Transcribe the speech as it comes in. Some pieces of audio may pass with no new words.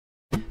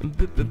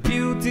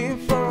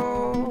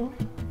beautiful.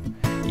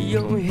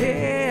 Your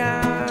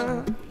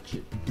hair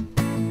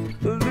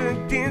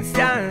looked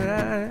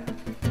inside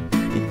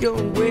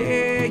your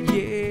way,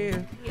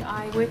 yeah.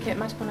 I work at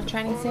Matapuna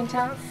Training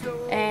Centre,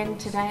 and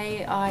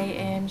today I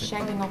am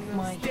shaving off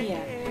my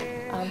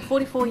hair. I'm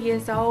 44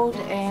 years old,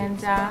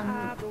 and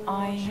I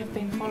have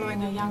been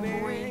following a young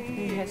boy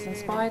who has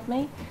inspired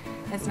me.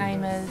 His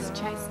name is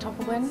Chace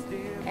Topperwien,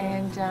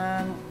 and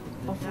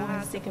before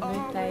his second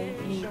birthday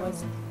he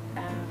was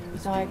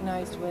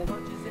diagnosed with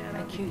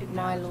acute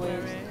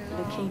myeloid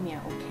leukemia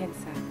or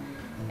cancer,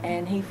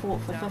 and he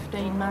fought for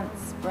 15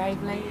 months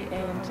bravely,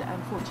 and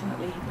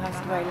unfortunately he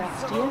passed away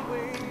last year.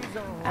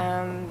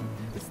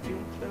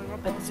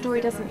 But the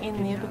story doesn't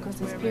end there, because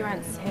his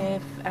parents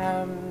have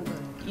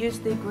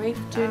used their grief,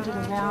 turned it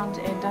around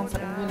and done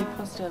something really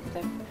positive.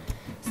 They've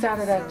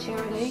started a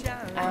charity,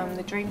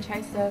 the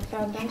Dreamchaser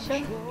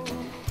Foundation,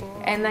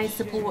 and they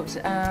support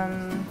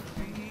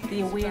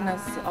the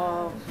awareness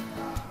of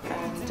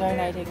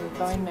donating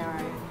bone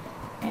marrow.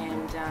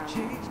 And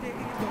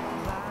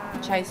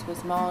Chace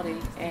was Maori,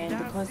 and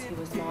because he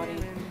was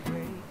Maori,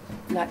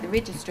 like, the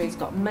registry's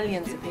got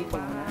millions of people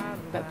on it,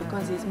 but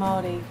because he's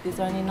Maori, there's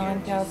only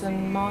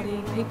 9,000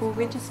 Maori people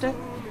registered,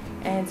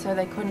 and so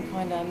they couldn't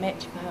find a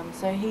match for him,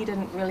 so he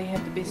didn't really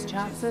have the best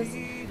chances.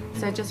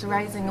 So just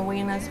raising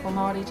awareness for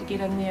Maori to get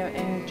in there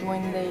and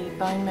join the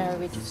bone marrow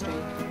registry,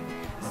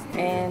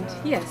 and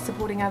yeah,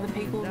 supporting other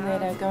people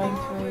that are going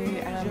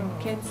through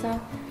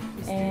cancer,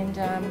 and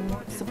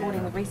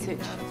supporting the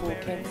research for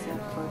cancer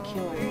for a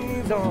cure.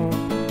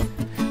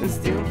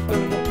 Still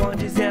full of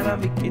punches, and I'm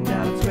making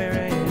out where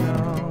I am.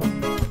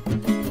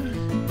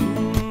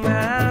 I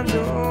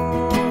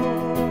know.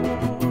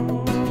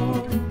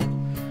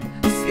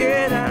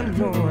 Said I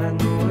know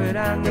what I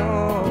know.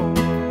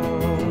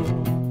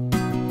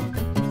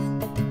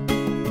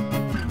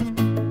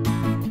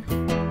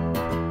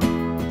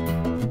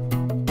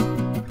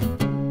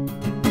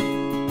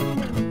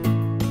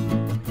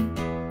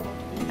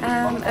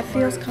 It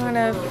feels kind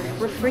of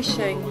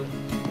refreshing.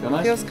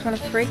 It feels kind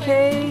of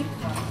freaky,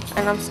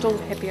 and I'm still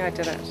happy I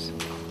did it.